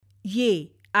ये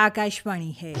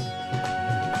आकाशवाणी है।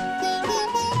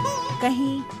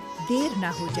 कहीं देर ना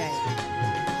हो जाए।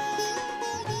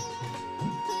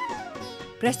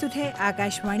 प्रस्तुत है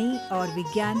आकाशवाणी और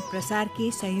विज्ञान प्रसार के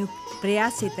संयुक्त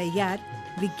प्रयास से तैयार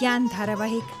विज्ञान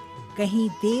धारावाहिक कहीं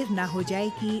देर ना हो जाए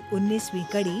की 19वीं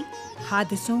कड़ी,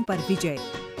 हादसों पर विजय।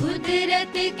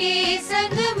 कुदरत के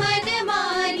संग मन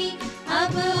मानी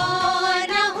अब और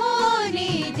न होने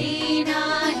देना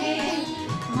है,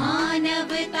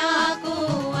 मानवता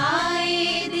को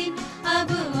आए दिन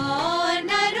अब और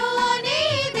न रोने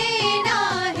देना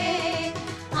है।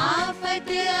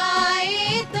 आफत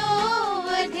आए तो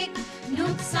अधिक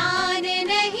नुकसान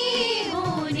नहीं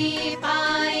होने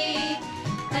पाए,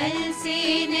 कल से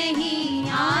नहीं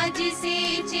आज से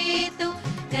चेतो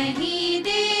कहीं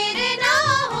देर ना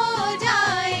हो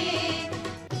जाए।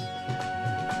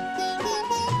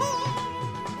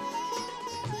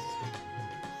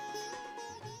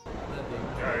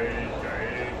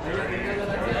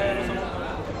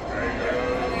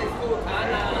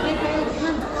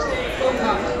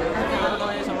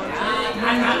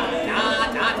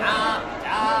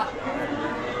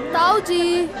 ताऊ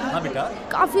जी, हाँ बेटा।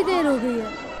 काफी देर हो गई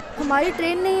है, हमारी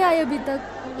ट्रेन नहीं आई अभी तक।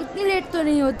 इतनी लेट तो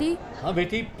नहीं होती? हाँ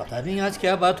बेटी, पता नहीं आज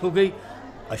क्या बात हो गई।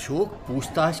 अशोक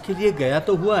पूछताछ के लिए गया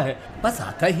तो हुआ है, बस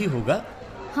आता ही होगा।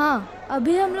 हाँ,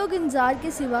 अभी हम लोग इंतजार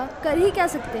के सिवा कर ही क्या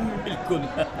सकते हैं। बिल्कुल।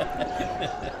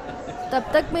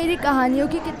 तब तक मेरी कहानियों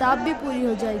की किताब भी पूरी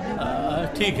हो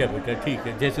जाएगी। ठीक है बेटा, ठीक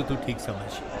है, जैसे तू ठीक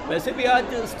समझ। वैसे भी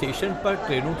आज स्टेशन पर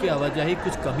ट्रेनों की आवाजाही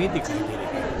कुछ कमी दिखाई दे रही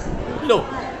है। लो,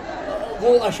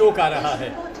 वो अशोक आ रहा है।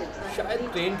 शायद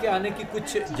ट्रेन के आने की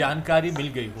कुछ जानकारी मिल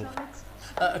गई हो।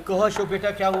 कहो अशोक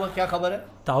बेटा, क्या हुआ, क्या खबर है?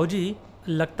 ताऊ जी,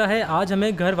 लगता है आज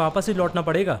हमें घर वापस ही लौटना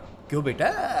पड़ेगा। क्यों बेटा,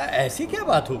 ऐसी क्या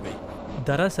बात हो गई?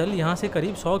 दरअसल यहाँ से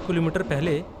करीब 100 किलोमीटर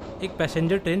पहले एक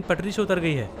पैसेंजर ट्रेन पटरी से उतर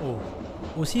गई है।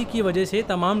 उसी की वजह से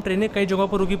तमाम ट्रेनें कई जगहों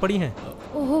पर रुकी पड़ी हैं।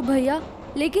 ओहो भैया,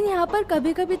 लेकिन यहाँ पर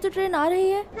कभी कभी तो ट्रेन आ रही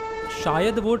है।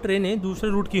 शायद वो ट्रेनें दूसरे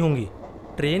रूट की होंगी।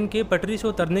 ट्रेन के पटरी से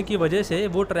उतरने की वजह से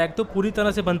वो ट्रैक तो पूरी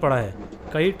तरह से बंद पड़ा है।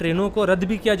 कई ट्रेनों को रद्द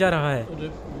भी किया जा रहा है।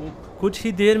 कुछ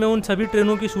ही देर में उन सभी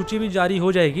ट्रेनों की सूची भी जारी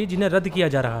हो जाएगी जिन्हें रद्द किया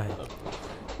जा रहा है।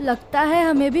 लगता है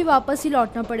हमें भी वापस ही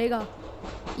लौटना पड़ेगा।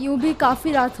 यूं भी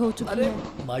काफी रात हो चुकी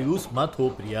है। मायूस मत हो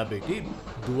प्रिया बेटी,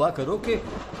 दुआ करो कि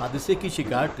हादसे की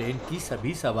शिकार ट्रेन की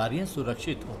सभी सवारियां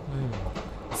सुरक्षित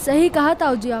हों। सही कहा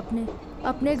ताऊ जी आपने।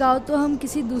 अपने गांव तो हम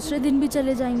किसी दूसरे दिन भी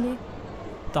चले जाएंगे।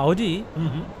 ताऊ जी,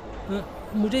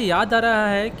 मुझे याद आ रहा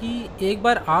है कि एक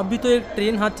बार आप भी तो एक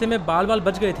ट्रेन हादसे में बाल बाल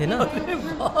बच गए थे ना? अरे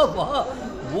वाह वाह,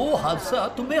 वो हादसा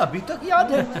तुम्हें अभी तक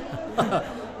याद है?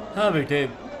 हाँ बेटे,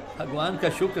 भगवान का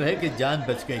शुक्र है कि जान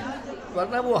बच गई,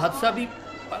 वरना वो हादसा भी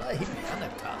बड़ा ही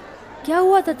भयानक था। क्या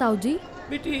हुआ था ताऊ जी?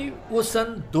 बेटी, वो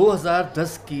सन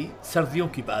 2010 की सर्दियों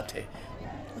की बात है,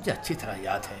 मुझे अच्छी तरह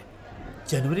याद है।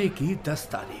 जनवरी की 10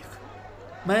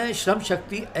 तारीख मैं श्रम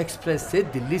शक्ति एक्सप्रेस से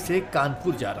दिल्ली से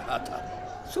कानपुर जा रहा था।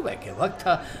 सुबह के वक्त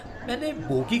था। मैंने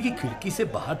बोगी की खिड़की से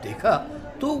बाहर देखा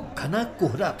तो घना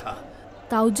कोहरा था।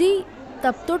 ताऊ जी,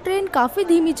 तब तो ट्रेन काफी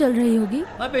धीमी चल रही होगी।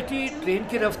 हाँ बेटी, ट्रेन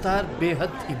की रफ्तार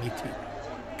बेहद धीमी थी।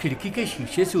 खिड़की के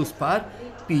शीशे से उस पार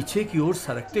पीछे की ओर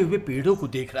सरकते हुए पेड़ों को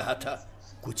देख रहा था।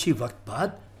 कुछ ही वक्त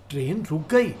बाद ट्रेन रुक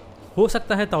गई। हो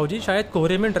सकता है ताऊ जी, शायद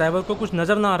कोहरे में ड्राइवर को कुछ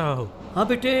नजर ना आ रहा हो। हाँ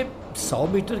बेटे, 100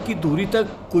 मीटर की दूरी तक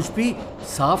कुछ भी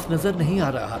साफ नजर नहीं आ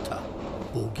रहा था।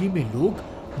 बोगी में लोग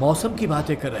मौसम की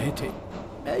बातें कर रहे थे।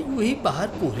 मैं यूं ही बाहर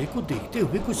कोहरे को देखते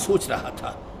हुए कुछ सोच रहा था।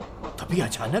 तभी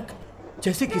अचानक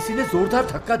जैसे किसी ने जोरदार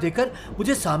धक्का देकर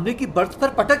मुझे सामने की बर्थ पर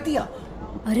पटक दिया।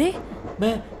 अरे!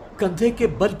 मैं कंधे के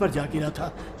बल पर जा गिरा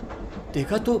था।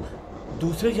 देखा तो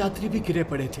दूसरे यात्री भी गिरे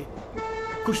पड़े थे।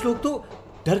 कुछ लोग तो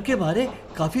डर के मारे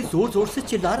काफी जोर जोर से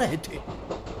चिल्ला रहे थे।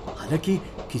 हालांकि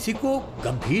किसी को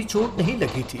गंभीर चोट नहीं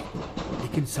लगी थी,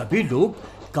 लेकिन सभी लोग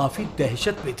काफी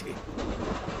दहशत में थे।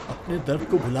 अपने दर्द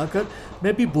को भुलाकर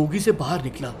मैं भी बोगी से बाहर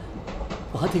निकला।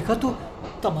 वहां देखा तो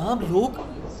तमाम लोग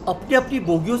अपनी अपनी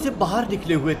बोगियों से बाहर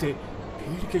निकले हुए थे।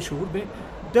 भीड़ के शोर में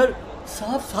डर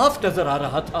साफ साफ नजर आ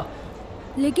रहा था।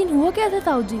 लेकिन हुआ क्या था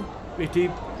ताऊ जी? बेटी,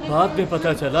 बाद में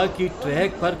पता चला कि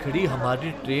ट्रैक पर खड़ी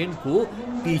हमारी ट्रेन को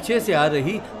पीछे से आ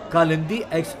रही कालिंदी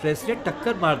एक्सप्रेस ने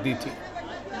टक्कर मार दी थी।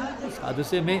 इस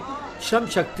हादसे में श्रम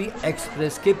शक्ति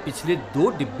एक्सप्रेस के पिछले 2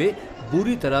 डिब्बे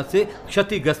बुरी तरह से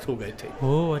क्षतिग्रस्त हो गए थे।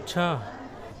 ओह अच्छा।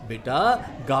 बेटा,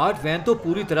 गार्ड वैन तो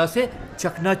पूरी तरह से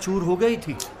चकनाचूर हो गई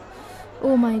थी।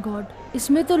 ओह माय गॉड,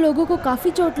 इसमें तो लोगों को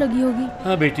काफी चोट लगी होगी।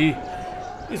 हाँ बेटी,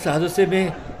 इस हादसे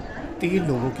में 3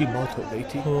 लोगों की मौत हो गई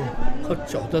थी और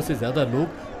 14 से ज्यादा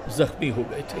लोग जख्मी हो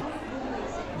गए थे।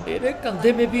 मेरे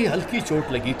कंधे में भी हल्की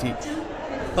चोट लगी थी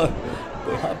और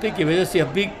बुढ़ापे की वजह से अब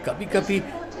भी कभी कभी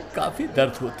काफी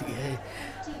दर्द होती है।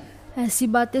 ऐसी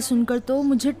बातें सुनकर तो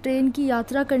मुझे ट्रेन की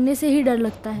यात्रा करने से ही डर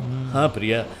लगता है। हाँ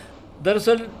प्रिया,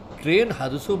 दरअसल ट्रेन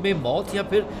हादसों में मौत या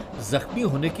फिर जख्मी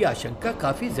होने की आशंका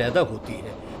काफी ज्यादा होती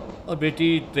है। और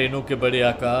बेटी, ट्रेनों के बड़े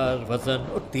आकार, वजन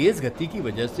और तेज गति की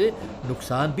वजह से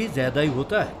नुकसान भी ज्यादा ही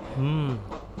होता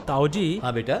है। ताऊ जी,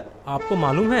 हाँ बेटा। आपको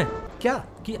मालूम है क्या?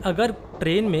 कि अगर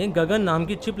ट्रेन में गगन नाम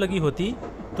की चिप लगी होती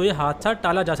तो ये हादसा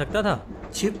टाला जा सकता था।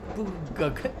 चिप?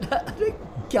 गगन? अरे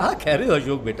क्या कह रहे हो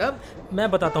अशोक बेटा? मैं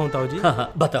बताता हूँ ताऊ जी।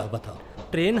 हाँ, बताओ बताओ।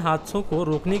 ट्रेन हादसों को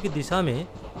रोकने की दिशा में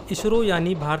इसरो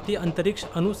यानी भारतीय अंतरिक्ष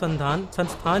अनुसंधान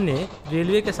संस्थान ने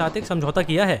रेलवे के साथ एक समझौता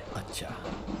किया है। अच्छा।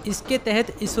 इसके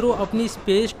तहत इसरो अपनी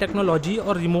स्पेस टेक्नोलॉजी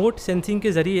और रिमोट सेंसिंग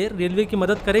के जरिए रेलवे की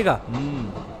मदद करेगा।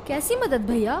 कैसी मदद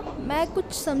भैया? मैं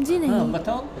कुछ समझी नहीं। हाँ,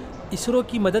 बताओ। इसरो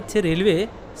की मदद से रेलवे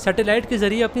सैटेलाइट के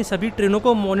जरिए अपनी सभी ट्रेनों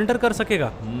को मॉनिटर कर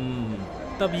सकेगा।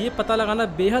 तब ये पता लगाना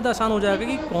बेहद आसान हो जाएगा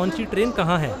कि कौन सी ट्रेन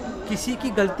कहाँ है। किसी की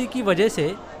गलती की वजह से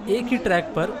एक ही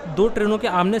ट्रैक पर दो ट्रेनों के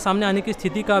आमने सामने आने की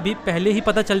स्थिति का भी पहले ही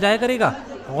पता चल जाया करेगा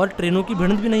और ट्रेनों की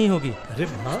भिड़ंत भी नहीं होगी। अरे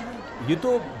वाह, ये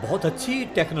तो बहुत अच्छी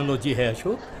टेक्नोलॉजी है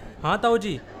अशोक। हाँ ताऊ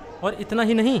जी, और इतना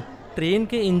ही नहीं, ट्रेन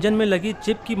के इंजन में लगी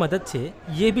चिप की मदद से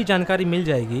ये भी जानकारी मिल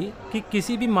जाएगी कि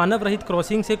किसी भी मानव रहित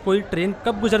क्रॉसिंग से कोई ट्रेन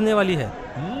कब गुजरने वाली है।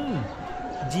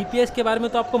 जीपीएस के बारे में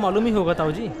तो आपको मालूम ही होगा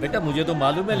ताऊ जी। बेटा मुझे तो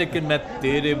मालूम है, लेकिन मैं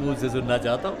तेरे मुंह से सुनना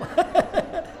चाहता हूँ।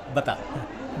 बता।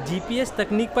 जीपीएस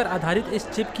तकनीक पर आधारित इस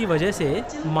चिप की वजह से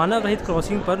मानव रहित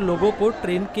क्रॉसिंग पर लोगों को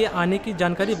ट्रेन के आने की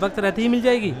जानकारी वक्त रहते ही मिल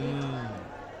जाएगी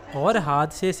और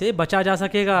हादसे से बचा जा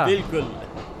सकेगा। बिल्कुल।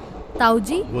 ताऊ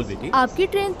जी, बोल बेटी। आपकी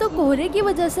ट्रेन तो कोहरे की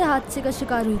वजह से हादसे का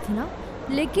शिकार हुई थी ना,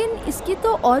 लेकिन इसकी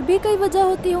तो और भी कई वजह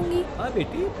होती होंगी। हाँ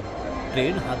बेटी,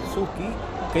 ट्रेन हादसों की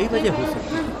कई वजह हो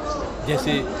सकती है,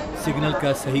 जैसे सिग्नल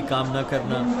का सही काम न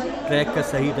करना, ट्रैक का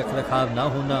सही रखरखाव ना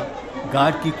होना,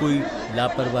 गार्ड की कोई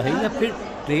लापरवाही या फिर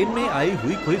ट्रेन में आई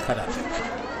हुई कोई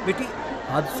खराबी। बेटी,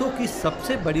 हादसों की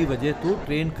सबसे बड़ी वजह तो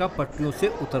ट्रेन का पटरियों से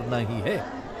उतरना ही है।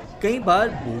 कई बार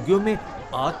बोगियों में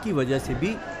आग की वजह से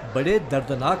भी बड़े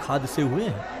दर्दनाक हादसे हुए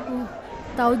हैं।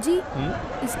 ताऊ जी,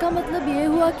 इसका मतलब ये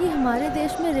हुआ कि हमारे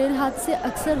देश में रेल हादसे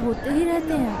अक्सर होते ही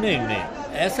रहते हैं। नहीं,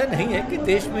 ऐसा नहीं है कि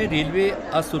देश में रेलवे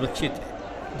असुरक्षित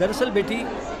है। दरअसल बेटी,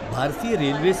 भारतीय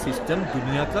रेलवे सिस्टम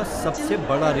दुनिया का सबसे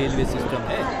बड़ा रेलवे सिस्टम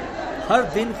है। हर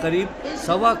दिन करीब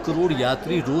 1.25 करोड़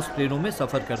यात्री रोज ट्रेनों में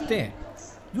सफर करते हैं।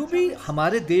 यूँ भी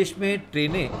हमारे देश में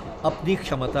ट्रेनें अपनी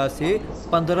क्षमता से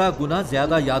 15 गुना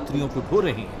ज्यादा यात्रियों को ढो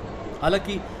रही हैं।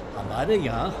 हालांकि हमारे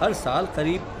यहाँ हर साल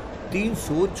करीब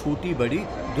 300 छोटी बड़ी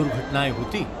दुर्घटनाएं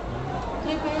होती।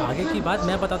 आगे की बात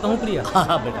मैं बताता हूँ प्रिया।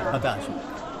 हाँ बेटा, बता।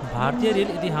 भारतीय रेल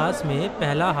इतिहास में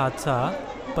पहला हादसा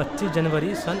 25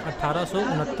 जनवरी सन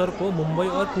 1869 को मुंबई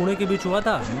और पुणे के बीच हुआ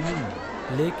था,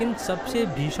 लेकिन सबसे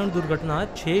भीषण दुर्घटना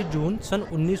 6 जून सन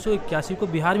 1981 को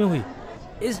बिहार में हुई।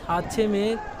 इस हादसे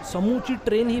में समूची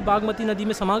ट्रेन ही बागमती नदी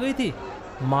में समा गई थी।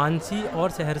 मानसी और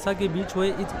सहरसा के बीच हुए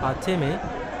इस हादसे में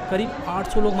करीब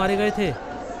 800 लोग मारे गए थे।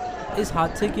 इस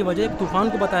हादसे की वजह एक तूफान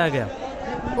को बताया गया।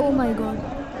 ओह माय गॉड,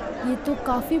 ये तो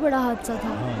काफ़ी बड़ा हादसा था।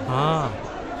 हाँ,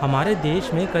 हमारे देश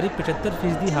में करीब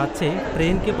 75% हादसे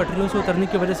ट्रेन के पटरियों से उतरने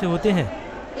की वजह से होते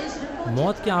हैं।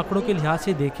 मौत के आंकड़ों के लिहाज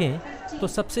से देखें तो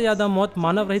सबसे ज़्यादा मौत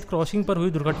मानव रहित क्रॉसिंग पर हुई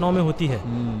दुर्घटनाओं में होती है।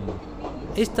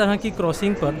 इस तरह की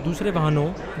क्रॉसिंग पर दूसरे वाहनों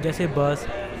जैसे बस,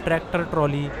 ट्रैक्टर,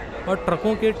 ट्रॉली और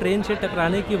ट्रकों के ट्रेन से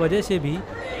टकराने की वजह से भी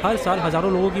हर साल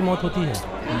हज़ारों लोगों की मौत होती है।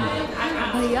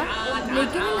 भैया,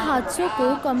 लेकिन इन हादसों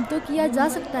को कम तो किया जा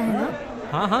सकता है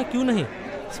ना? हाँ, क्यों नहीं।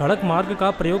 सड़क मार्ग का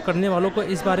प्रयोग करने वालों को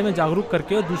इस बारे में जागरूक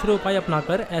करके और दूसरे उपाय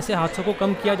अपनाकर ऐसे हादसों को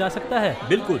कम किया जा सकता है।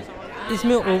 बिल्कुल।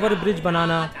 इसमें ओवर ब्रिज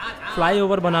बनाना,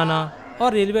 फ्लाईओवर बनाना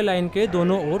और रेलवे लाइन के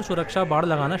दोनों ओर सुरक्षा बाड़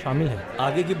लगाना शामिल है।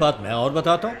 आगे की बात मैं और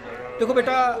बताता हूँ। देखो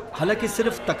बेटा, हालांकि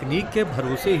सिर्फ तकनीक के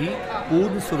भरोसे ही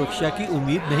पूर्ण सुरक्षा की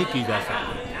उम्मीद नहीं की जा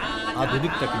सकती।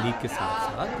 आधुनिक तकनीक के साथ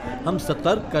साथ हम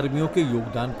सतर्क कर्मियों के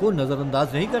योगदान को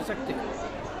नज़रअंदाज नहीं कर सकते।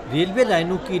 रेलवे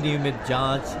लाइनों की नियमित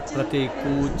जांच, प्रत्येक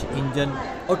कोच, इंजन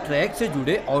और ट्रैक से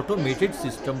जुड़े ऑटोमेटेड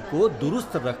सिस्टम को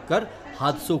दुरुस्त रखकर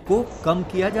हादसों को कम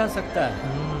किया जा सकता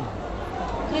है।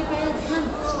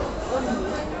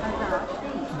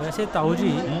 वैसे ताऊ जी,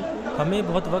 हमें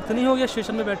बहुत वक्त नहीं हो गया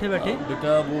स्टेशन में बैठे बैठे।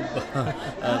 बेटा वो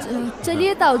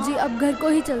चलिए ताऊ जी, अब घर को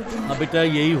ही चलते हैं। हाँ बेटा,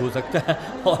 यही हो सकता है,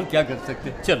 और क्या कर सकते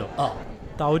हैं। चलो आओ।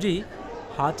 ताऊ जी,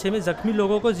 हादसे में जख्मी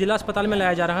लोगों को जिला अस्पताल में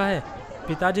लाया जा रहा है।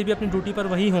 पिताजी भी अपनी ड्यूटी पर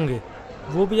वहीं होंगे।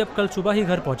 वो भी अब कल सुबह ही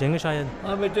घर पहुंचेंगे शायद।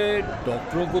 हाँ बेटे,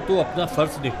 डॉक्टरों को तो अपना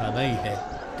फर्ज निभाना ही है।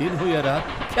 दिन हो या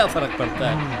रात क्या फर्क पड़ता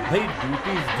है भाई,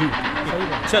 ड्यूटी इज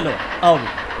ड्यूटी। चलो आओ।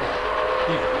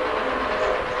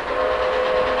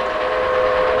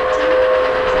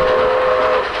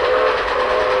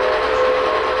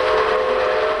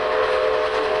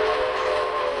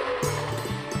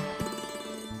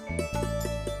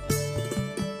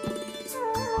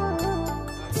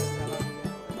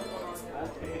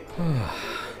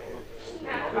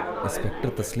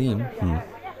 तस्लीम,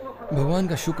 भगवान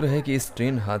का शुक्र है कि इस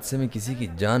ट्रेन हादसे में किसी की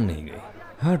जान नहीं गई।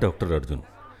 हाँ डॉक्टर अर्जुन,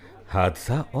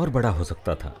 हादसा और बड़ा हो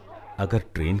सकता था अगर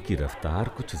ट्रेन की रफ्तार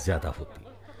कुछ ज़्यादा होती।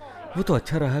 वो तो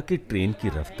अच्छा रहा कि ट्रेन की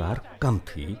रफ्तार कम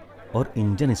थी और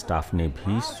इंजन स्टाफ ने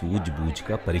भी सूझबूझ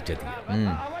का परिचय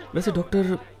दिया। वैसे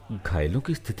डॉक्टर, घायलों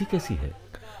की स्थिति कैसी है?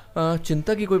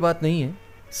 चिंता की कोई बात नहीं है,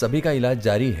 सभी का इलाज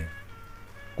जारी है।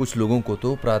 कुछ लोगों को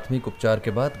तो प्राथमिक उपचार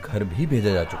के बाद घर भी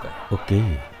भेजा जा चुका है। ओके।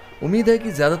 उम्मीद है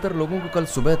कि ज्यादातर लोगों को कल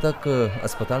सुबह तक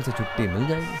अस्पताल से छुट्टी मिल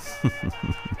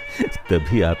जाएगी।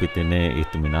 तभी आप इतने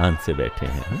इत्मीनान से बैठे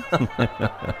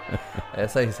हैं।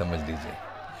 ऐसा ही समझ लीजिए।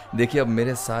 देखिए, अब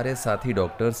मेरे सारे साथी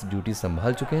डॉक्टर्स ड्यूटी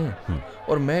संभाल चुके हैं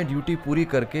और मैं ड्यूटी पूरी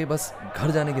करके बस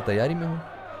घर जाने की तैयारी में हूँ।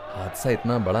 हादसा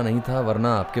इतना बड़ा नहीं था,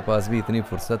 वरना आपके पास भी इतनी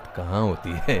फुर्सत कहाँ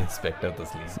होती है इंस्पेक्टर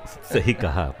तस्लीम। सही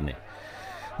कहा आपने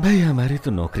भाई, हमारी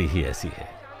तो नौकरी ही ऐसी है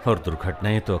और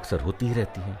दुर्घटनाएं तो अक्सर होती ही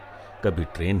रहती हैं। कभी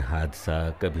ट्रेन हादसा,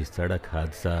 कभी सड़क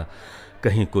हादसा,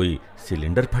 कहीं कोई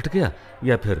सिलेंडर फट गया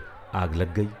या फिर आग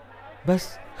लग गई,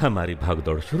 बस हमारी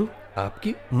भागदौड़ शुरू।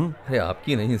 आपकी? अरे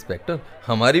आपकी नहीं इंस्पेक्टर,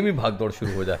 हमारी भी भागदौड़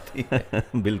शुरू हो जाती है।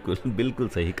 बिल्कुल बिल्कुल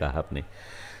सही कहा आपने।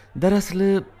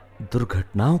 दरअसल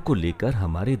दुर्घटनाओं को लेकर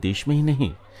हमारे देश में ही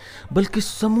नहीं बल्कि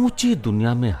समूची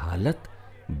दुनिया में हालत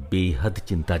बेहद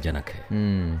चिंताजनक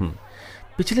है।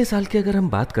 पिछले साल की अगर हम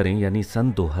बात करें, यानी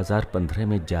सन 2015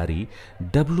 में जारी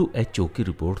WHO की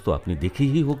रिपोर्ट तो आपने देखी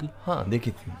ही होगी। हाँ,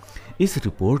 देखी थी। इस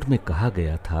रिपोर्ट में कहा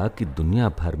गया था कि दुनिया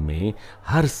भर में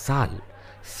हर साल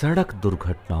सड़क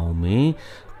दुर्घटनाओं में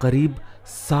करीब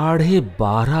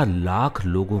 12.5 लाख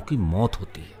लोगों की मौत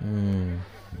होती है।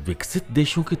 विकसित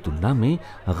देशों की तुलना में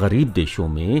गरीब देशों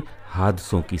में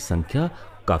हादसों की संख्या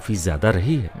काफी ज्यादा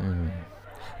रही है।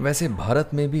 वैसे भारत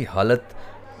में भी हालत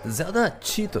ज्यादा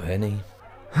अच्छी तो है नहीं।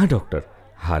 हाँ डॉक्टर,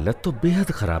 हालत तो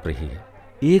बेहद खराब रही है।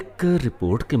 एक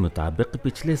रिपोर्ट के मुताबिक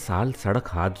पिछले साल सड़क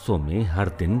हादसों में हर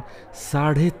दिन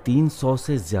 350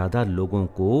 से ज्यादा लोगों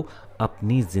को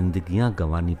अपनी जिंदगियां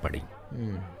गंवानी पड़ी।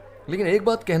 लेकिन एक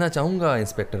बात कहना चाहूंगा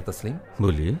इंस्पेक्टर तस्लीम।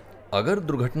 बोलिए। अगर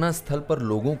दुर्घटना स्थल पर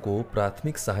लोगों को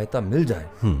प्राथमिक सहायता मिल जाए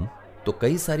तो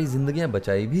कई सारी जिंदगियां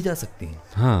बचाई भी जा सकती हैं।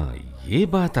 हाँ, ये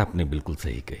बात आपने बिल्कुल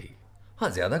सही कही। हाँ,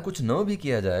 ज्यादा कुछ न भी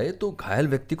किया जाए तो घायल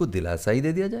व्यक्ति को दिलासा ही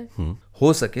दे दिया जाए।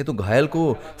 हो सके तो घायल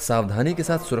को सावधानी के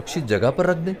साथ सुरक्षित जगह पर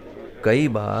रख दें। कई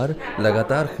बार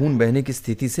लगातार खून बहने की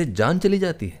स्थिति से जान चली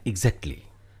जाती है। एग्जैक्टली।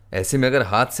 ऐसे में अगर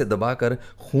हाथ से दबाकर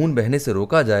खून बहने से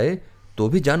रोका जाए तो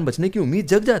भी जान बचने की उम्मीद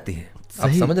जग जाती है। आप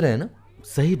समझ रहे हैं ना?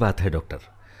 सही बात है डॉक्टर।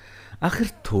 आखिर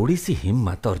थोड़ी सी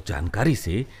हिम्मत और जानकारी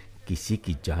से किसी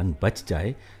की जान बच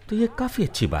जाए तो ये काफी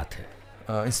अच्छी बात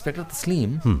है। इंस्पेक्टर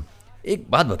तस्लीम, एक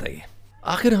बात बताइए,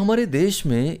 आखिर हमारे देश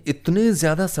में इतने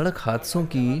ज्यादा सड़क हादसों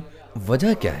की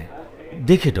वजह क्या है?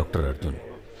 देखिए डॉक्टर अर्जुन,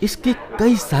 इसकी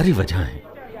कई सारी वजह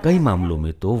हैं। कई मामलों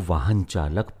में तो वाहन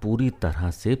चालक पूरी तरह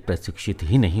से प्रशिक्षित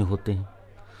ही नहीं होते हैं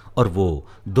और वो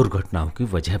दुर्घटनाओं की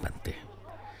वजह बनते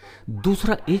हैं।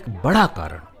 दूसरा एक बड़ा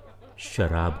कारण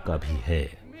शराब का भी है।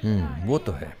 वो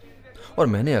तो है, और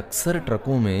मैंने अक्सर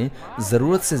ट्रकों में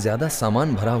जरूरत से ज्यादा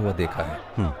सामान भरा हुआ देखा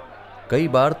है। कई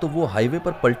बार तो वो हाईवे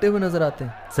पर पलटे हुए नजर आते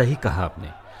हैं। सही कहा आपने।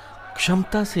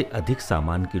 क्षमता से अधिक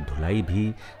सामान की ढुलाई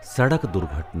भी सड़क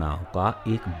दुर्घटनाओं का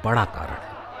एक बड़ा कारण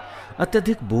है।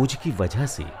 अत्यधिक बोझ की वजह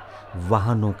से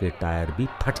वाहनों के टायर भी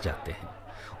फट जाते हैं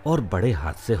और बड़े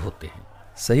हादसे होते हैं।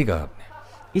 सही कहा आपने।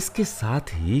 इसके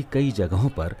साथ ही कई जगहों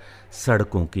पर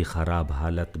सड़कों की खराब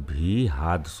हालत भी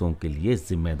हादसों के लिए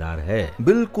जिम्मेदार है।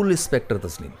 बिल्कुल इंस्पेक्टर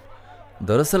तस्लीम,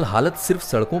 दरअसल हालत सिर्फ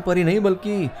सड़कों पर ही नहीं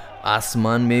बल्कि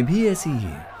आसमान में भी ऐसी ही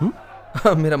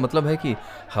है। मेरा मतलब है कि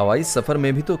हवाई सफर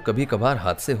में भी तो कभी कभार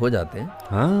हादसे हो जाते हैं।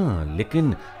 हाँ,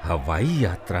 लेकिन हवाई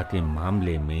यात्रा के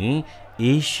मामले में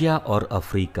एशिया और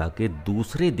अफ्रीका के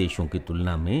दूसरे देशों की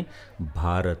तुलना में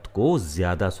भारत को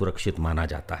ज्यादा सुरक्षित माना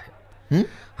जाता है।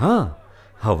 हाँ,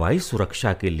 हवाई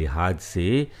सुरक्षा के लिहाज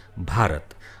से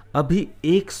भारत अभी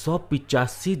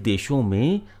 185 देशों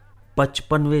में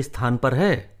 55वें स्थान पर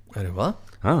है। अरे वाह।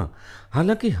 हाँ,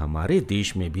 हालांकि हमारे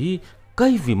देश में भी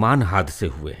कई विमान हादसे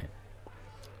हुए हैं।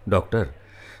 डॉक्टर,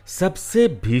 सबसे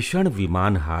भीषण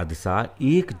विमान हादसा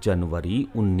 1 जनवरी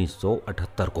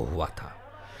 1978 को हुआ था।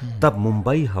 तब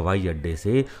मुंबई हवाई अड्डे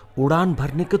से उड़ान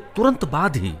भरने के तुरंत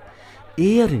बाद ही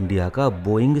एयर इंडिया का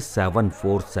बोइंग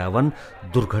 747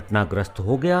 दुर्घटनाग्रस्त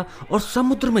हो गया और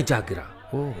समुद्र में जा गिरा।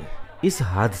 इस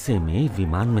हादसे में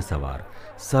विमान में सवार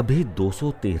सभी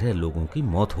 213 लोगों की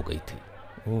मौत हो गई थी।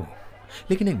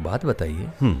 लेकिन एक बात बताइए,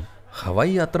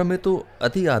 हवाई यात्रा में तो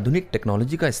अति आधुनिक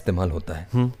टेक्नोलॉजी का इस्तेमाल होता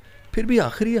है, फिर भी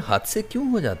आखिर ये हादसे क्यों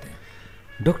हो जाते हैं?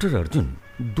 डॉक्टर अर्जुन,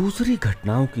 दूसरी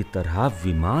घटनाओं की तरह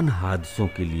विमान हादसों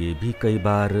के लिए भी कई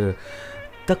बार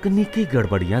तकनीकी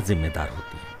गड़बड़ियां जिम्मेदार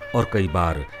होती हैं। और कई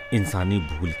बार इंसानी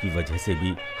भूल की वजह से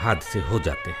भी हादसे हो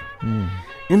जाते हैं।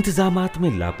 इंतजामात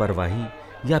में लापरवाही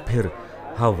या फिर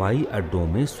हवाई अड्डों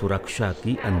में सुरक्षा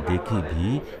की अनदेखी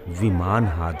भी विमान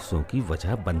हादसों की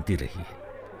वजह बनती रही है।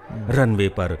 रनवे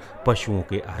पर पशुओं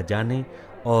के आ जाने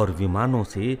और विमानों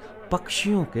से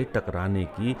पक्षियों के टकराने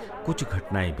की कुछ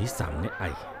घटनाएं भी सामने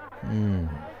आई।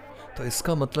 तो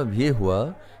इसका मतलब ये हुआ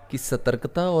कि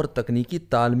सतर्कता और तकनीकी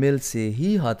तालमेल से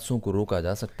ही हादसों को रोका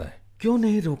जा सकता है। क्यों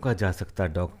नहीं रोका जा सकता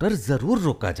डॉक्टर, जरूर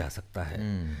रोका जा सकता है।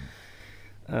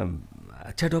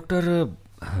 अच्छा डॉक्टर,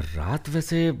 रात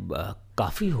वैसे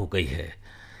काफी हो गई है।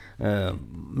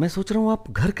 मैं सोच रहा हूँ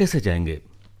आप घर कैसे जाएंगे?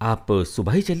 आप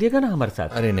सुबह ही चलिएगा ना हमारे साथ?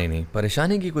 अरे नहीं,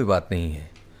 परेशानी की कोई बात नहीं है।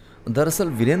 दरअसल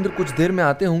वीरेंद्र कुछ देर में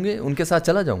आते होंगे, उनके साथ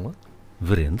चला जाऊंगा।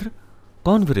 वीरेंद्र?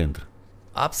 कौन वीरेंद्र?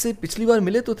 आपसे पिछली बार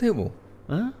मिले तो थे वो।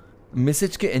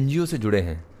 मिसेज के एनजीओ से जुड़े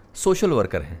हैं, सोशल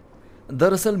वर्कर हैं।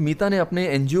 दरअसल मीता ने अपने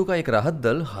एनजीओ का एक राहत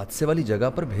दल हादसे वाली जगह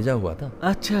पर भेजा हुआ था।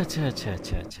 अच्छा।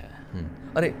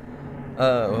 अरे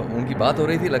उनकी बात हो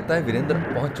रही थी, लगता है वीरेंद्र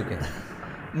पहुंच चुके हैं।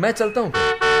 मैं चलता हूँ।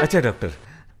 अच्छा डॉक्टर,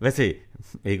 वैसे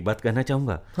एक बात कहना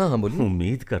चाहूंगा। हाँ बोलिए।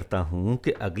 उम्मीद करता हूँ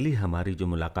कि अगली हमारी जो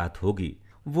मुलाकात होगी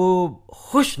वो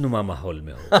खुशनुमा माहौल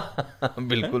में हो।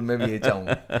 बिल्कुल, मैं भी ये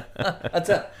चाहूंगा।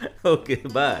 अच्छा, ओके,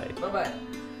 बाय बाय।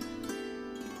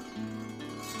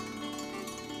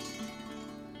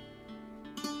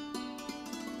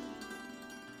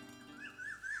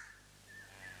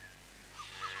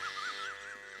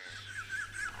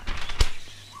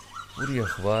 पूरी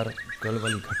अखबार कल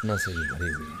वाली घटना से ही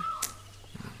भरी हुई है।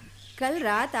 कल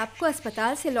रात आपको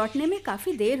अस्पताल से लौटने में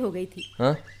काफी देर हो गई थी।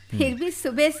 हाँ? फिर भी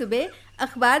सुबह सुबह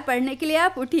अखबार पढ़ने के लिए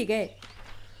आप उठ ही गए।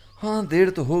 हाँ, देर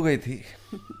तो हो गई थी,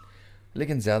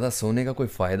 लेकिन ज्यादा सोने का कोई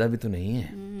फायदा भी तो नहीं है।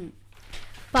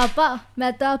 पापा,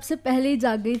 मैं तो आपसे पहले ही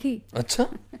जाग गई थी। अच्छा?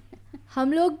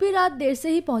 हम लोग भी रात देर से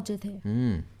ही पहुंचे थे।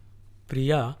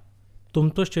 प्रिया, तुम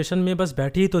तो स्टेशन में बस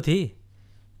बैठी ही तो थी।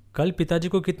 कल पिताजी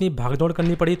को कितनी भागदौड़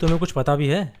करनी पड़ी, तुम्हें कुछ पता भी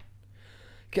है?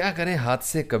 क्या करें,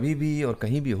 हादसे कभी भी और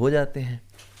कहीं भी हो जाते हैं।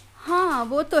 हाँ,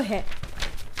 वो तो है।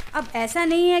 अब ऐसा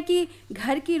नहीं है कि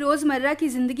घर की रोज़मर्रा की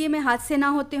ज़िंदगी में हादसे ना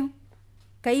होते हों।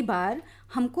 कई बार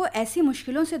हमको ऐसी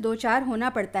मुश्किलों से दो चार होना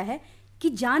पड़ता है कि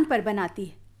जान पर बनाती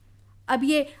है। अब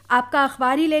ये आपका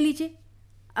अखबार ही ले लीजिए।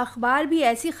 अखबार भी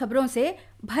ऐसी खबरों से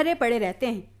भरे पड़े रहते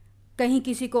हैं। कहीं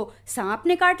किसी को सांप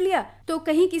ने काट लिया तो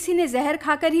कहीं किसी ने जहर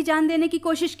खाकर ही जान देने की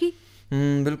कोशिश की।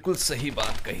 बिल्कुल सही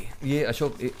बात कही। ये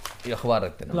अशोक, ये अखबार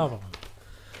रखते ना।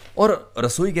 और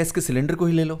रसोई गैस के सिलेंडर को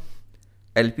ही ले लो।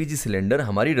 एलपीजी सिलेंडर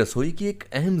हमारी रसोई की एक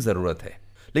अहम ज़रूरत है,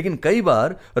 लेकिन कई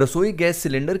बार रसोई गैस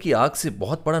सिलेंडर की आग से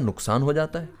बहुत बड़ा नुकसान हो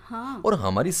जाता है। हाँ। और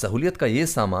हमारी सहूलियत का ये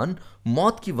सामान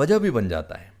मौत की वजह भी बन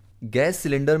जाता है। गैस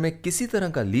सिलेंडर में किसी तरह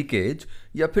का लीकेज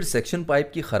या फिर सेक्शन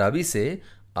पाइप की खराबी से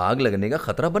आग लगने का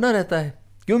खतरा बना रहता है।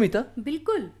 क्यों मीता?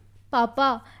 बिल्कुल।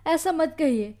 पापा, ऐसा मत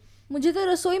कहिए, मुझे तो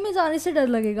रसोई में जाने से डर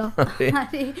लगेगा।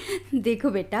 अरे देखो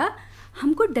बेटा,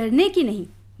 हमको डरने की नहीं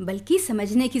बल्कि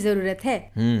समझने की जरूरत है।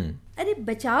 अरे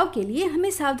बचाव के लिए हमें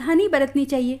सावधानी बरतनी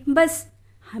चाहिए, बस।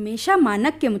 हमेशा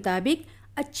मानक के मुताबिक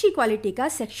अच्छी क्वालिटी का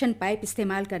सेक्शन पाइप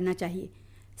इस्तेमाल करना चाहिए।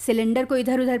 सिलेंडर को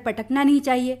इधर उधर पटकना नहीं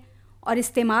चाहिए और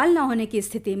इस्तेमाल ना होने की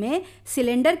स्थिति में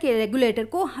सिलेंडर के रेगुलेटर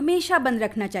को हमेशा बंद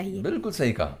रखना चाहिए। बिल्कुल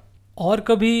सही कहा। और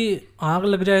कभी आग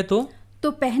लग जाए तो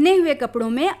पहने हुए कपड़ों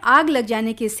में आग लग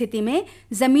जाने की स्थिति में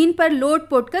जमीन पर लोट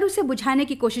पोट कर उसे बुझाने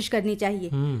की कोशिश करनी चाहिए।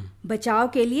 बचाव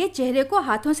के लिए चेहरे को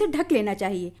हाथों से ढक लेना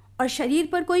चाहिए और शरीर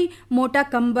पर कोई मोटा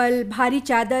कंबल, भारी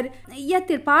चादर या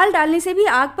तिरपाल डालने से भी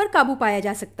आग पर काबू पाया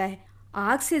जा सकता है।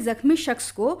 आग से जख्मी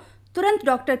शख्स को तुरंत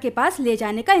डॉक्टर के पास ले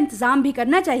जाने का इंतजाम भी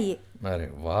करना चाहिए। अरे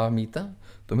वाह मीता,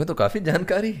 तुम्हें तो काफी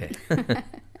जानकारी है।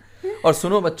 और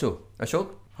सुनो बच्चों,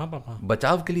 अशोक। हाँ पापा।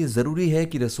 बचाव के लिए जरूरी है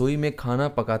कि रसोई में खाना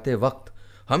पकाते वक्त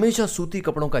हमेशा सूती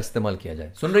कपड़ों का इस्तेमाल किया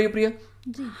जाए। सुन रही हो प्रिया?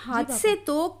 हादसे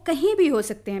तो कहीं भी हो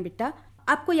सकते हैं बेटा।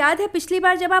 आपको याद है पिछली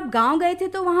बार जब आप गांव गए थे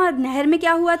तो वहाँ नहर में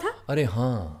क्या हुआ था? अरे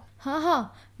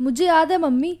हाँ, मुझे याद है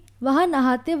मम्मी, वहाँ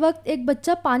नहाते वक्त एक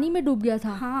बच्चा पानी में डूब गया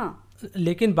था। हाँ,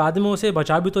 लेकिन बाद में उसे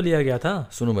बचा भी तो लिया गया था।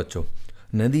 सुनो बच्चों,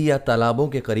 नदी या तालाबों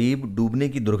के करीब डूबने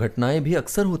की दुर्घटनाएं भी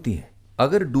अक्सर होती हैं।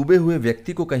 अगर डूबे हुए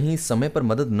व्यक्ति को कहीं समय पर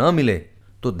मदद ना मिले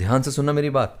तो ध्यान से सुनना मेरी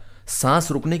बात, सांस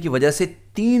रुकने की वजह से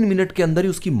 3 मिनट के अंदर ही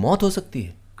उसकी मौत हो सकती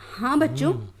है। हाँ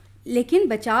बच्चों, लेकिन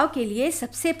बचाव के लिए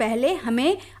सबसे पहले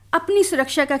हमें अपनी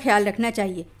सुरक्षा का ख्याल रखना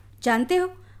चाहिए। जानते हो,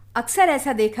 अक्सर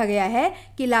ऐसा देखा गया है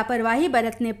कि लापरवाही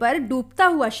बरतने पर डूबता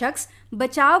हुआ शख्स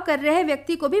बचाव कर रहे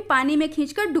व्यक्ति को भी पानी में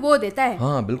खींचकर डुबो देता है।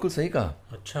 हाँ, बिल्कुल सही कहा।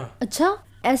 अच्छा,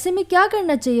 ऐसे में क्या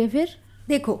करना चाहिए फिर?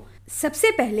 देखो,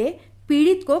 सबसे पहले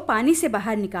पीड़ित को पानी से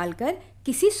बाहर निकालकर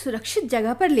किसी सुरक्षित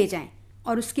जगह पर ले जाएं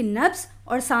और उसकी नब्ज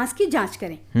और सांस की जांच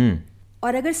करें।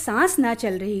 और अगर सांस ना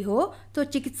चल रही हो तो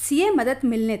चिकित्सीय मदद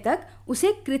मिलने तक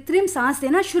उसे कृत्रिम सांस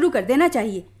देना शुरू कर देना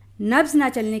चाहिए। नब्ज ना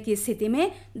चलने की स्थिति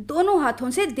में दोनों हाथों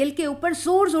से दिल के ऊपर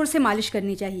जोर जोर से मालिश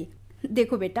करनी चाहिए।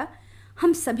 देखो बेटा,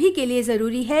 हम सभी के लिए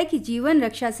ज़रूरी है कि जीवन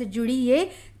रक्षा से जुड़ी ये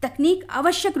तकनीक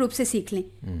आवश्यक रूप से सीख लें।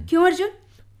 क्यों अर्जुन?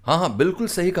 हाँ हाँ, बिल्कुल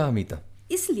सही कहा मीता।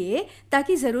 इसलिए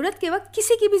ताकि ज़रूरत के वक्त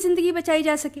किसी की भी ज़िंदगी बचाई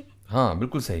जा सके। हाँ,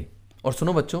 बिल्कुल सही। और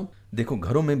सुनो बच्चों, देखो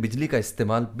घरों में बिजली का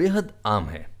इस्तेमाल बेहद आम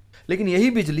है, लेकिन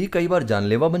यही बिजली कई बार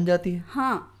जानलेवा बन जाती है।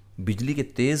 हाँ, बिजली के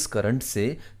तेज करंट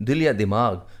से दिल या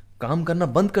दिमाग काम करना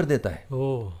बंद कर देता है।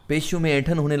 पेशियों में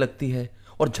ऐंठन होने लगती है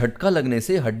और झटका लगने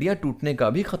से हड्डियां टूटने का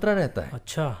भी खतरा रहता है।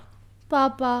 अच्छा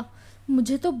पापा,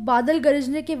 मुझे तो बादल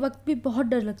गरजने के वक्त भी बहुत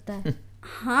डर लगता है।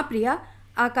 हाँ प्रिया,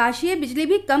 आकाशीय बिजली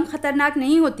भी कम खतरनाक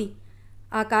नहीं होती।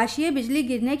 आकाशीय बिजली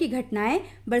गिरने की घटनाएं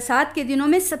बरसात के दिनों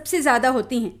में सबसे ज़्यादा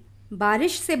होती हैं।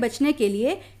 बारिश से बचने के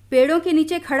लिए पेड़ों के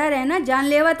नीचे खड़ा रहना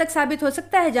जानलेवा तक साबित हो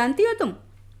सकता है, जानती हो तुम।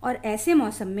 और ऐसे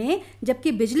मौसम में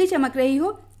जबकि बिजली चमक रही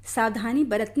हो, सावधानी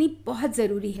बरतनी बहुत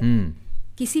ज़रूरी है।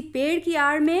 किसी पेड़ की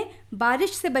आड़ में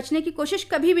बारिश से बचने की कोशिश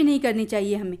कभी भी नहीं करनी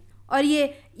चाहिए हमें। और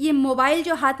ये मोबाइल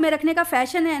जो हाथ में रखने का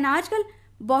फैशन है ना आजकल,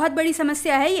 बहुत बड़ी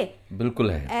समस्या है ये।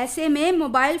 बिल्कुल है। ऐसे में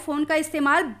मोबाइल फ़ोन का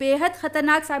इस्तेमाल बेहद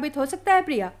खतरनाक साबित हो सकता है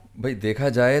प्रिया। भाई देखा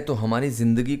जाए तो हमारी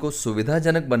जिंदगी को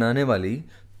सुविधाजनक बनाने वाली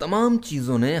तमाम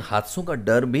चीजों ने हादसों का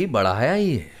डर भी बढ़ाया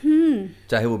ही है।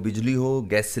 चाहे वो बिजली हो,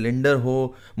 गैस सिलेंडर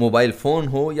हो, मोबाइल फोन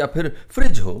हो या फिर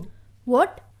फ्रिज हो।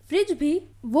 व्हाट? फ्रिज भी?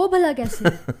 वो भला कैसे?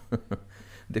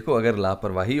 देखो, अगर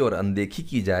लापरवाही और अनदेखी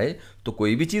की जाए तो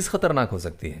कोई भी चीज खतरनाक हो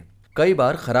सकती है। कई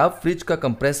बार खराब फ्रिज का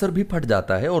कंप्रेसर भी फट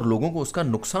जाता है और लोगों को उसका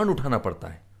नुकसान उठाना पड़ता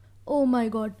है। Oh my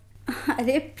god.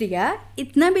 अरे प्रिया,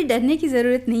 इतना भी डरने की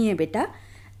ज़रूरत नहीं है बेटा।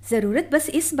 ज़रूरत बस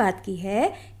इस बात की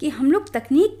है कि हम लोग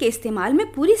तकनीक के इस्तेमाल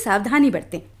में पूरी सावधानी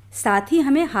बरतें। साथ ही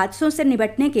हमें हादसों से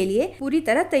निपटने के लिए पूरी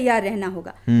तरह तैयार रहना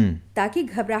होगा, ताकि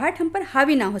घबराहट हम पर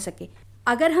हावी ना हो सके।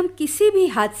 अगर हम किसी भी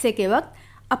हादसे के वक्त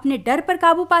अपने डर पर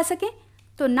काबू पा सकें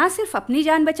तो ना सिर्फ अपनी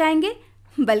जान बचाएंगे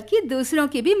बल्कि दूसरों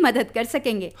की भी मदद कर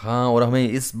सकेंगे। हाँ, और हमें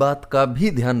इस बात का भी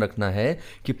ध्यान रखना है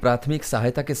कि प्राथमिक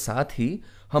सहायता के साथ ही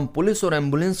हम पुलिस और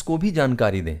एम्बुलेंस को भी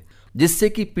जानकारी दें, जिससे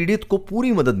कि पीड़ित को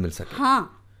पूरी मदद मिल सके।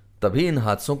 हाँ, तभी इन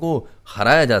हादसों को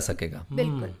हराया जा सकेगा।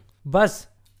 बिल्कुल। बस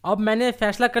अब मैंने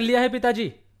फैसला कर लिया है पिताजी।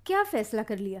 क्या फैसला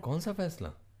कर लिया? कौन सा फैसला?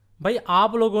 भाई,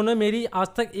 आप लोगों ने मेरी आज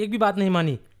तक एक भी बात नहीं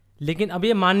मानी, लेकिन अब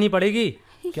ये माननी पड़ेगी।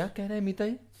 क्या कह रहे हैं मीता?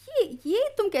 ये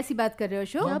तुम कैसी बात कर रहे हो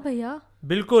अशोक? क्या भैया?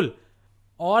 बिल्कुल।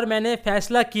 और मैंने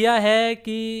फैसला किया है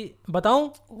कि बताऊं?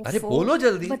 अरे बोलो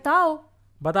जल्दी। बताओ।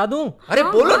 बता दूं? अरे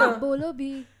बोलो ना। बोलो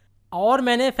भी। और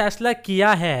मैंने फैसला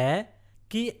किया है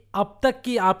कि अब तक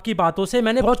की आपकी बातों से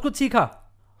मैंने बहुत कुछ सीखा।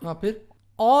 हाँ, फिर?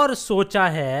 और सोचा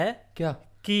है क्या?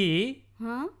 कि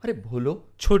हाँ? अरे बोलो।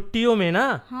 छुट्टियों में ना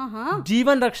हाँ।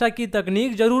 जीवन रक्षा की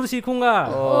तकनीक जरूर सीखूंगा।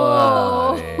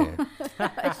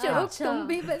 अशोक, तुम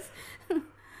भी बस।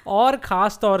 और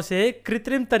खास तौर से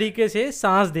कृत्रिम तरीके से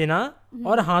सांस देना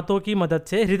और हाथों की मदद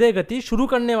से हृदय गति शुरू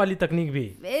करने वाली तकनीक भी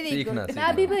सीखना।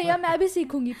 मैं भी भैया, मैं भी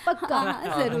सीखूंगी पक्का।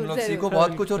 हम लोग सीखो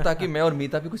बहुत कुछ, और ताकि मैं और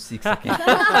मीता भी कुछ सीख सकें।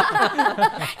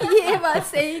 ये बात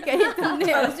सही कही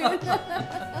तुमने अर्जुन।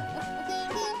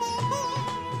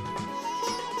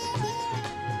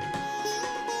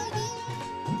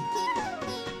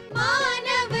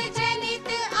 मानव जनित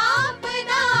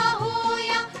आपदा हो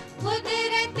या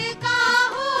कुदरत का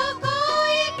हो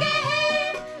कोई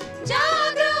कहर,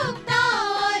 जागरूकता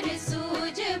और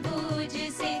सूझबूझ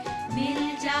से मिल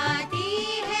जाती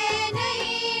है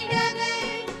नई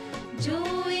डगर। जो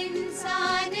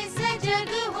इंसान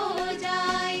सजग हो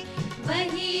जाए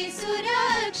वही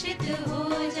सुरक्षित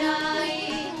हो जाए।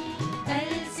 कल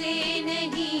से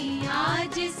नहीं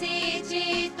आज से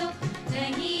चेतो,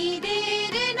 कहीं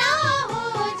देर ना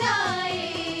हो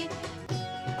जाए।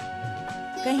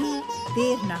 कहीं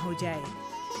देर ना हो जाए।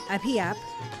 अभी आप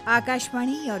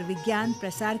आकाशवाणी और विज्ञान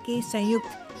प्रसार के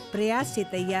संयुक्त प्रयास से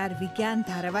तैयार विज्ञान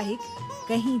धारावाहिक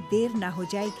कहीं देर ना हो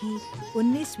जाए की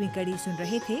 19वीं कड़ी सुन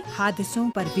रहे थे, हादसों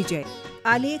पर विजय।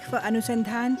 आलेख व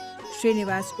अनुसंधान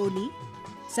श्रीनिवास ओली,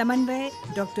 समन्वय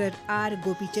डॉक्टर आर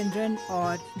गोपीचंद्रन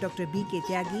और डॉक्टर बी के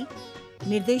त्यागी,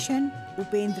 निर्देशन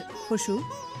उपेंद्र खुशू,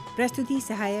 प्रस्तुति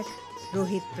सहायक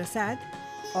रोहित प्रसाद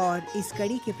और इस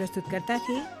कड़ी के प्रस्तुतकर्ता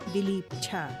थे दिलीप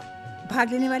झा।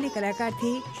 भाग लेने वाले कलाकार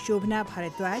थे शोभना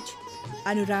भारद्वाज,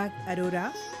 अनुराग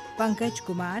अरोरा, पंकज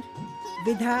कुमार,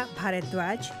 विधा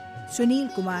भारद्वाज, सुनील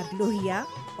कुमार लोहिया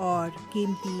और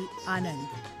कीमती आनंद।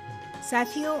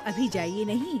 साथियों, अभी जाइए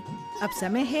नहीं, अब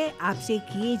समय है आपसे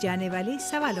किए जाने वाले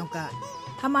सवालों का।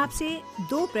 हम आपसे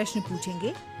 2 प्रश्न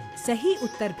पूछेंगे। सही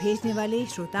उत्तर भेजने वाले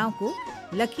श्रोताओं को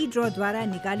लकी ड्रॉ द्वारा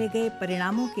निकाले गए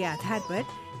परिणामों के आधार पर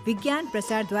विज्ञान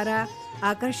प्रसार द्वारा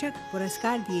आकर्षक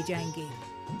पुरस्कार दिए जाएंगे।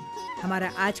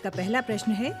 हमारा आज का पहला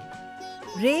प्रश्न है,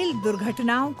 रेल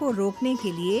दुर्घटनाओं को रोकने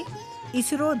के लिए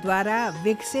इसरो द्वारा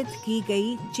विकसित की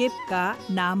गई चिप का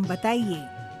नाम बताइए।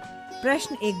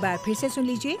 प्रश्न एक बार फिर से सुन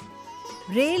लीजिए।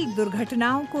 रेल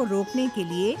दुर्घटनाओं को रोकने के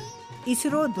लिए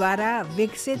इसरो द्वारा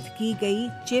विकसित की गई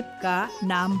चिप का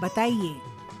नाम बताइए।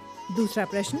 दूसरा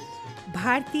प्रश्न,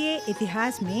 भारतीय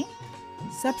इतिहास में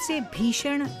सबसे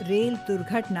भीषण रेल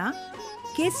दुर्घटना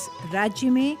किस राज्य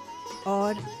में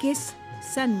और किस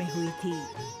सन में हुई थी?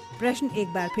 प्रश्न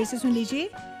एक बार फिर से सुन लीजिए।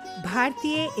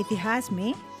 भारतीय इतिहास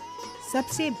में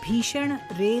सबसे भीषण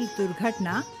रेल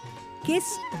दुर्घटना किस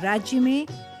राज्य में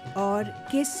और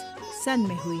किस सन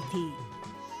में हुई थी?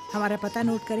 हमारा पता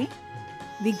नोट करें।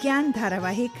 विज्ञान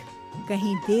धारावाहिक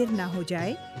कहीं देर ना हो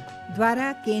जाए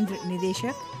द्वारा केंद्र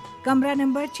निदेशक, कमरा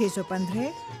नंबर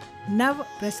 615, नव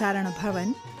प्रसारण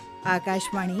भवन,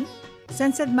 आकाशवाणी,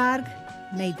 संसद मार्ग,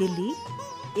 नई दिल्ली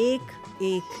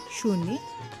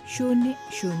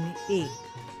 110001।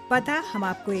 पता हम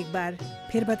आपको एक बार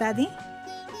फिर बता दें।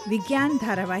 विज्ञान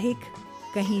धारावाहिक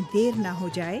कहीं देर ना हो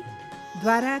जाए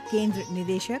द्वारा केंद्र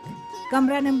निदेशक,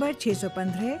 कमरा नंबर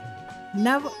 615,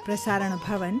 नव प्रसारण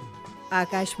भवन,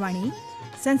 आकाशवाणी,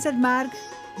 संसद मार्ग,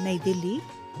 नई दिल्ली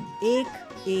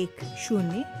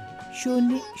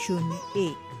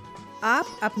 110001। आप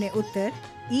अपने उत्तर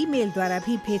ईमेल द्वारा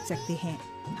भी भेज सकते हैं।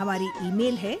 हमारी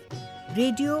ईमेल है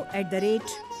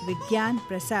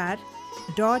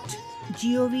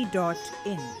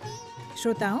radio@vignanprasar.gov.in।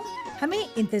 श्रोताओं,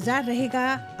 हमें इंतजार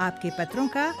रहेगा आपके पत्रों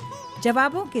का।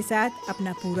 जवाबों के साथ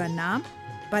अपना पूरा नाम,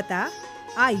 पता,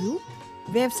 आयु,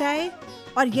 व्यवसाय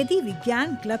और यदि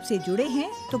विज्ञान क्लब से जुड़े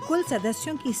हैं तो कुल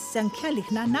सदस्यों की संख्या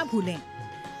लिखना ना भूलें।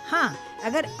 हाँ,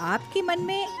 अगर आपके मन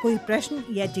में कोई प्रश्न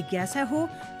या जिज्ञासा हो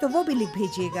तो वो भी लिख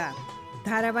भेजिएगा।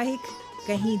 धारावाहिक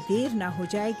कहीं देर ना हो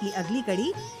जाए की अगली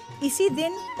कड़ी इसी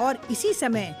दिन और इसी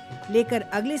समय लेकर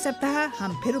अगले सप्ताह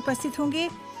हम फिर उपस्थित होंगे।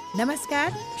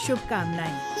 नमस्कार,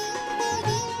 शुभकामनाएं।